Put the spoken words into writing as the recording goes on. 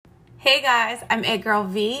Hey guys, I'm It Girl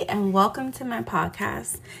V and welcome to my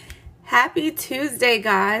podcast. Happy Tuesday,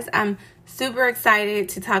 guys. I'm super excited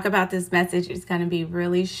to talk about this message. It's going to be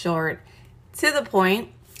really short, to the point.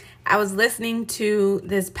 I was listening to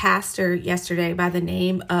this pastor yesterday by the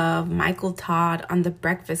name of Michael Todd on The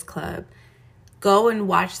Breakfast Club. Go and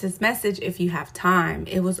watch this message if you have time.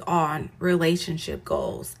 It was on relationship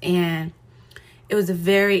goals and it was a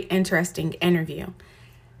very interesting interview.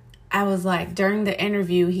 I was like, during the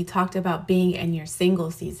interview, he talked about being in your single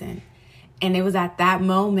season. And it was at that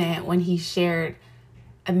moment when he shared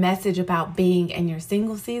a message about being in your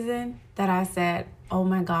single season that I said, oh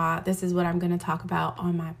my God, this is what I'm going to talk about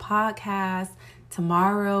on my podcast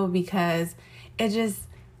tomorrow, because it just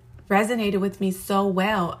resonated with me so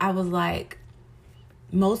well. I was like,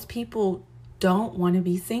 most people don't want to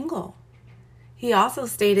be single. He also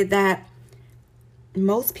stated that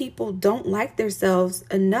most people don't like themselves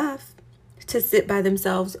enough to sit by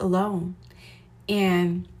themselves alone.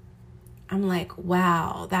 And I'm like,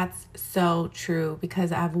 wow, that's so true,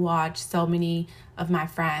 because I've watched so many of my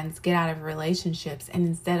friends get out of relationships, and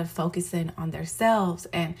instead of focusing on themselves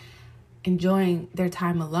and enjoying their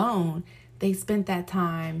time alone, they spent that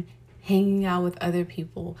time hanging out with other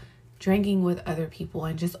people, drinking with other people,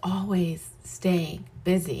 and just always staying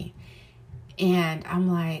busy. And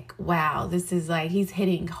I'm like, wow, this is like, he's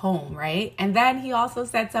hitting home, right? And then he also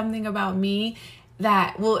said something about me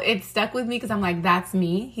that, well, it stuck with me because I'm like, that's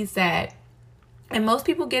me. He said, and most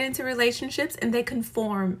people get into relationships and they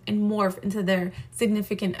conform and morph into their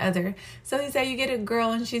significant other. So he said, you get a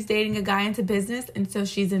girl and she's dating a guy into business, and so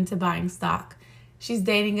she's into buying stock. She's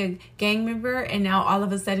dating a gang member, and now all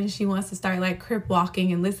of a sudden she wants to start like crip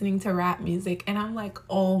walking and listening to rap music. And I'm like,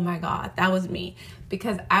 oh my God, that was me.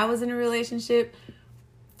 Because I was in a relationship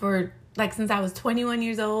for like since I was 21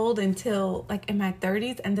 years old until like in my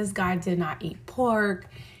 30s. And this guy did not eat pork.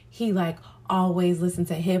 He like always listened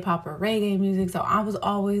to hip hop or reggae music. So I was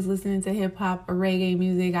always listening to hip hop or reggae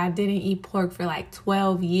music. I didn't eat pork for like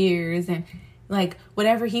 12 years. And like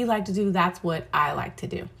whatever he liked to do, that's what I like to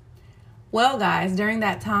do. Well, guys, during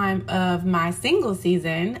that time of my single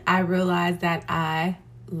season, I realized that I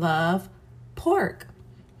love pork.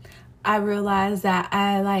 I realized that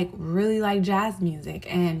I really like jazz music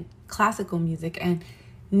and classical music and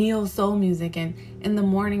neo soul music. And in the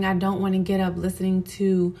morning, I don't want to get up listening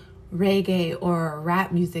to reggae or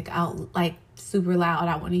rap music out like super loud.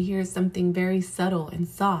 I want to hear something very subtle and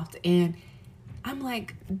soft. And I'm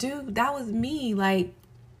like, dude, that was me. Like,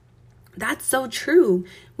 that's so true.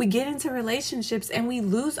 We get into relationships and we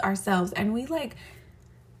lose ourselves and we like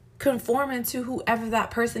conform into whoever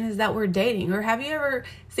that person is that we're dating. Or have you ever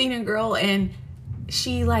seen a girl and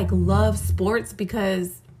she like loves sports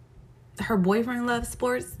because her boyfriend loves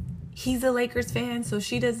sports? He's a Lakers fan, so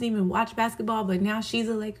she doesn't even watch basketball, but now she's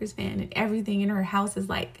a Lakers fan and everything in her house is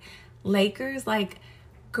like Lakers. Like,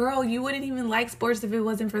 girl, you wouldn't even like sports if it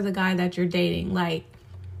wasn't for the guy that you're dating. Like,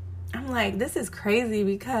 I'm like, this is crazy,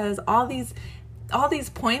 because all these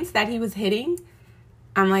points that he was hitting,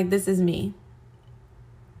 I'm like, this is me.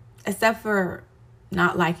 Except for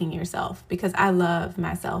not liking yourself, because I love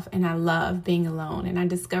myself and I love being alone. And I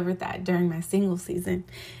discovered that during my single season.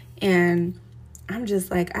 And I'm just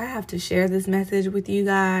like, I have to share this message with you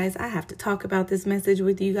guys. I have to talk about this message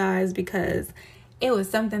with you guys, because it was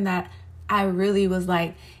something that I really was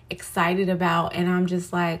like excited about. And I'm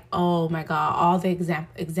just like, oh my God, all the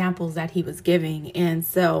examples that he was giving. And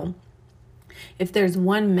so if there's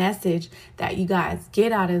one message that you guys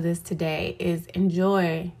get out of this today, is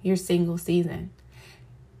enjoy your single season.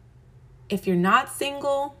 If you're not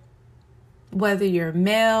single, whether you're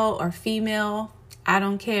male or female, I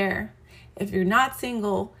don't care. If you're not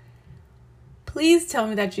single, please tell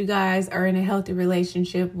me that you guys are in a healthy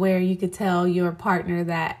relationship where you could tell your partner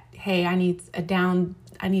that, hey, I need a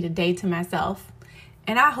day to myself.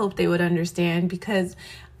 And I hope they would understand, because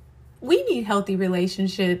we need healthy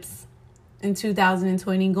relationships in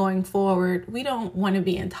 2020 going forward. We don't want to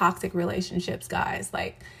be in toxic relationships, guys.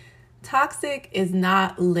 Like, toxic is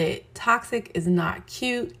not lit. Toxic is not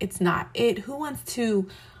cute. It's not it. Who wants to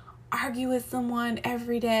argue with someone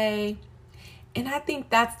every day? And I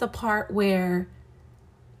think that's the part where,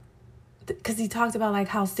 because he talked about like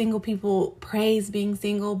how single people praise being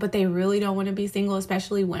single, but they really don't want to be single,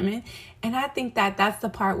 especially women. And I think that that's the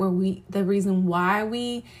part where the reason why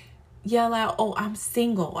we yell out, oh, I'm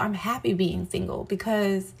single, I'm happy being single,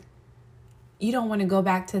 because you don't want to go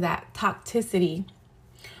back to that toxicity,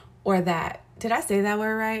 or that, did I say that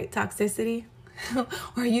word right? Toxicity?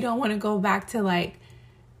 Or you don't want to go back to like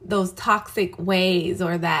those toxic ways,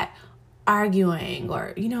 or that arguing,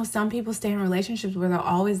 or, some people stay in relationships where they're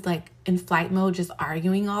always like in flight mode, just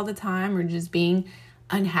arguing all the time or just being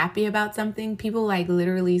unhappy about something. People like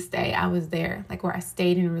literally stay. I was there, like where I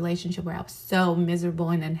stayed in a relationship where I was so miserable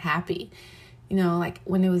and unhappy. Like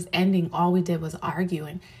when it was ending, all we did was argue.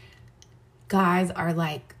 And guys are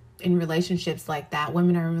like in relationships like that.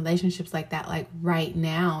 Women are in relationships like that, like right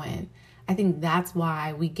now. And I think that's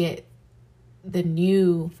why we get the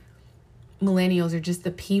new millennials, or just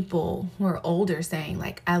the people who are older, saying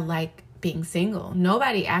like, I like being single.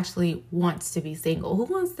 Nobody actually wants to be single. Who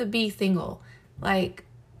wants to be single? Like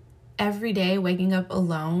every day waking up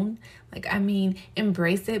alone. Like,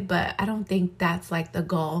 embrace it, but I don't think that's like the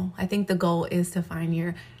goal. I think the goal is to find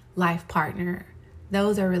your life partner.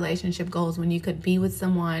 Those are relationship goals, when you could be with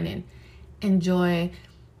someone and enjoy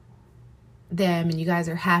them, and you guys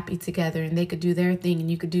are happy together, and they could do their thing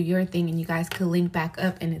and you could do your thing, and you guys could link back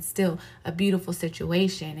up, and it's still a beautiful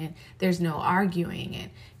situation, and there's no arguing,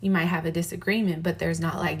 and you might have a disagreement, but there's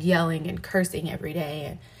not like yelling and cursing every day,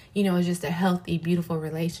 and it's just a healthy, beautiful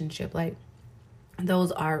relationship. Like,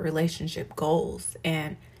 those are relationship goals,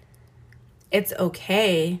 and it's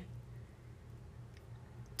okay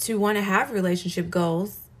to want to have relationship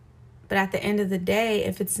goals, but at the end of the day,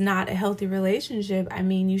 if it's not a healthy relationship,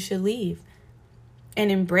 you should leave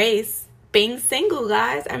and embrace being single,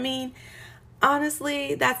 guys.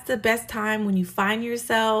 Honestly, that's the best time, when you find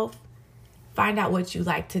yourself, find out what you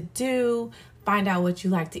like to do, find out what you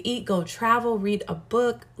like to eat, go travel, read a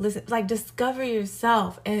book, listen, like discover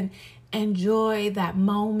yourself and enjoy that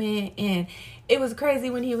moment. And it was crazy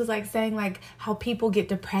when he was like saying like how people get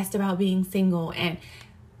depressed about being single, and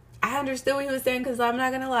I understood what he was saying, because I'm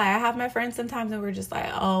not gonna lie, I have my friends sometimes and we're just like,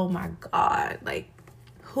 oh my God, like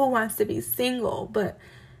who wants to be single? But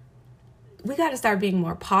we got to start being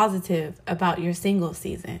more positive about your single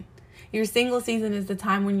season. Your single season is the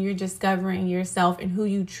time when you're discovering yourself and who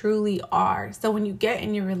you truly are. So when you get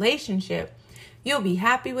in your relationship, you'll be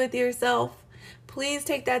happy with yourself. Please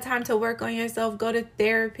take that time to work on yourself. Go to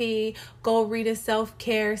therapy. Go read a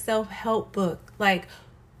self-care, self-help book. Like,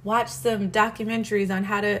 watch some documentaries on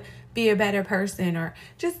how to be a better person, or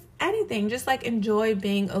just anything. Just like enjoy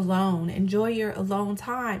being alone. Enjoy your alone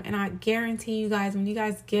time. And I guarantee you guys, when you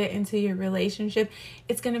guys get into your relationship,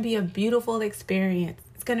 it's going to be a beautiful experience.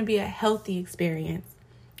 It's going to be a healthy experience.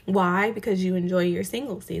 Why? Because you enjoy your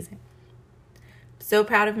single season. So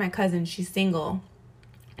proud of my cousin. She's single.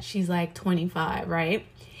 She's like 25, right?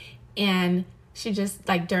 And she just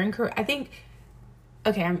like I'm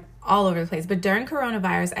all over the place, but during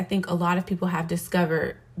coronavirus, I think a lot of people have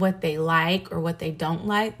discovered what they like or what they don't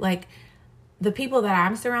like. Like the people that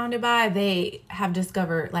I'm surrounded by, they have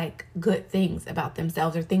discovered like good things about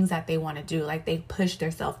themselves, or things that they want to do. Like they push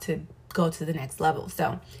themselves to go to the next level.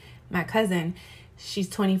 So my cousin, she's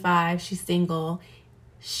 25, she's single.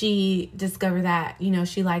 She discovered that,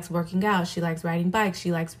 she likes working out. She likes riding bikes.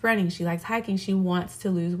 She likes running. She likes hiking. She wants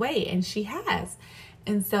to lose weight, and she has.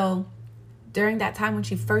 And so during that time when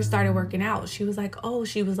she first started working out, she was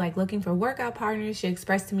like looking for workout partners. She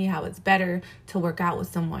expressed to me how it's better to work out with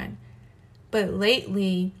someone. But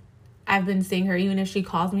lately, I've been seeing her, even if she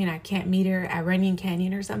calls me and I can't meet her at Runyon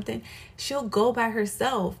Canyon or something, she'll go by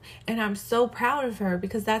herself. And I'm so proud of her,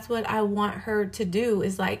 because that's what I want her to do,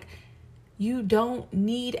 is like, you don't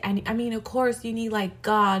need any, of course you need like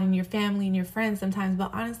God and your family and your friends sometimes, but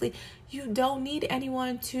honestly, you don't need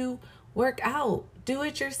anyone to work out. Do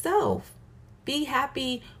it yourself. Be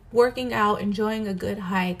happy working out, enjoying a good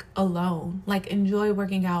hike alone. Like, enjoy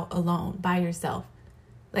working out alone by yourself.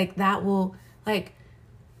 Like, that will, like,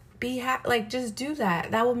 be happy. Like, just do that.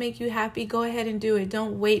 That will make you happy. Go ahead and do it.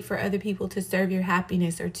 Don't wait for other people to serve your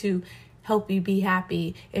happiness or to help you be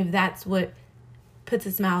happy if that's what puts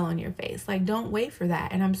a smile on your face. Like, don't wait for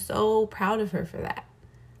that. And I'm so proud of her for that.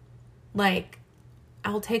 Like,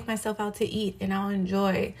 I'll take myself out to eat and I'll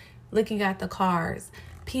enjoy looking at the cars,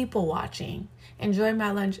 people watching, enjoy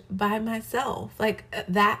my lunch by myself. Like,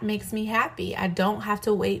 that makes me happy. I don't have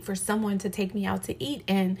to wait for someone to take me out to eat.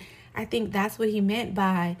 And I think that's what he meant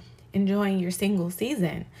by enjoying your single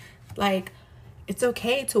season. Like, it's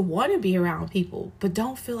okay to want to be around people, but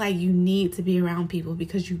don't feel like you need to be around people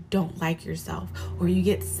because you don't like yourself or you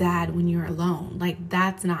get sad when you're alone. Like,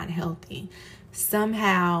 that's not healthy.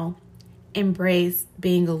 Somehow embrace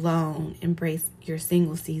being alone. Embrace your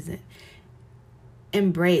single season.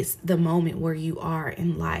 Embrace the moment where you are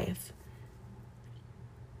in life.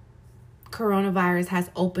 Coronavirus has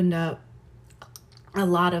opened up a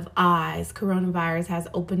lot of eyes. Coronavirus has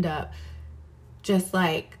opened up just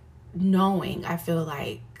like knowing, I feel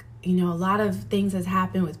like, a lot of things has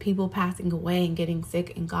happened with people passing away and getting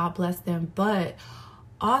sick, and God bless them. But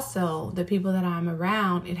also the people that I'm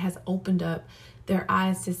around, it has opened up their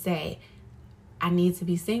eyes to say, I need to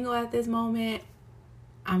be single at this moment.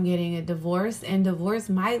 I'm getting a divorce, and divorce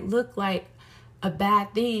might look like a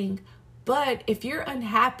bad thing. But if you're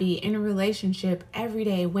unhappy in a relationship every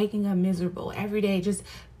day, waking up miserable, every day just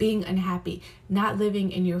being unhappy, not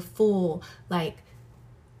living in your full, like,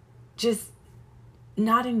 just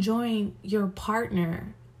not enjoying your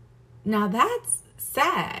partner, now that's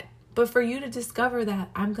sad. But for you to discover that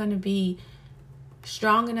I'm going to be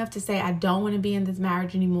strong enough to say I don't want to be in this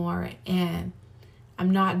marriage anymore, and I'm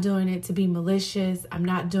not doing it to be malicious.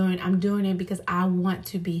 I'm doing it because I want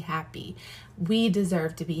to be happy. We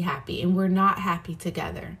deserve to be happy, and we're not happy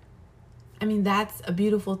together. I mean, that's a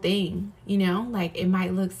beautiful thing, like, it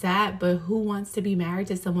might look sad, but who wants to be married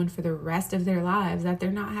to someone for the rest of their lives that they're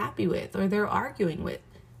not happy with or they're arguing with?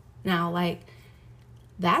 Now, like,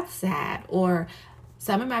 that's sad. Or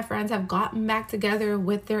some of my friends have gotten back together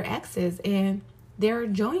with their exes and they're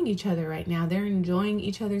enjoying each other right now. They're enjoying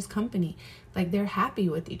each other's company. Like, they're happy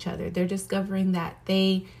with each other. They're discovering that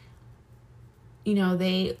they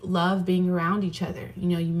love being around each other.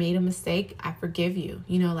 You made a mistake. I forgive you.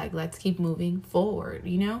 Like, let's keep moving forward.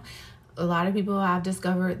 A lot of people have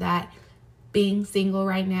discovered that being single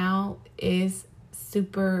right now is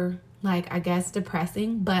super, like, I guess,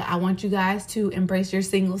 depressing. But I want you guys to embrace your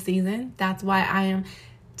single season. That's why I am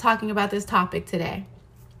talking about this topic today.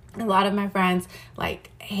 A lot of my friends, like,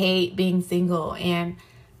 hate being single, and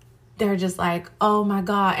they're just like, oh my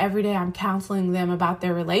God, every day I'm counseling them about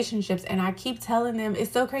their relationships. And I keep telling them,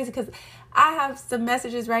 it's so crazy because I have some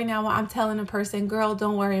messages right now where I'm telling a person, girl,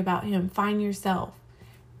 don't worry about him. Find yourself.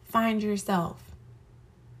 Find yourself.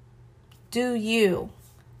 Do you.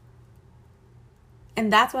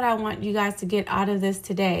 And that's what I want you guys to get out of this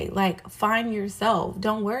today. Like, find yourself.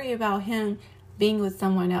 Don't worry about him being with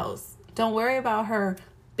someone else. Don't worry about her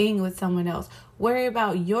being with someone else. Worry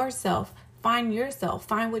about yourself. Find yourself.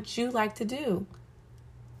 Find what you like to do.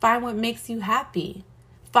 Find what makes you happy.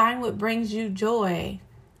 Find what brings you joy.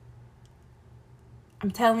 I'm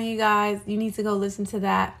telling you guys, you need to go listen to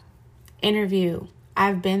that interview.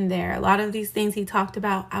 I've been there. A lot of these things he talked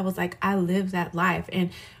about, I was like, I live that life. And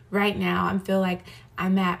right now, I feel like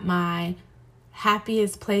I'm at my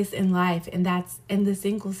happiest place in life, and that's in the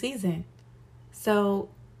single season. So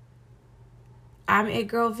I'm It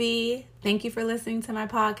Girl V. Thank you for listening to my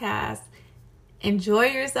podcast. Enjoy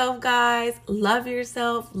yourself, guys. Love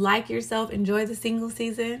yourself. Like yourself. Enjoy the single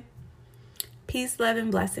season. Peace, love, and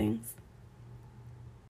blessings.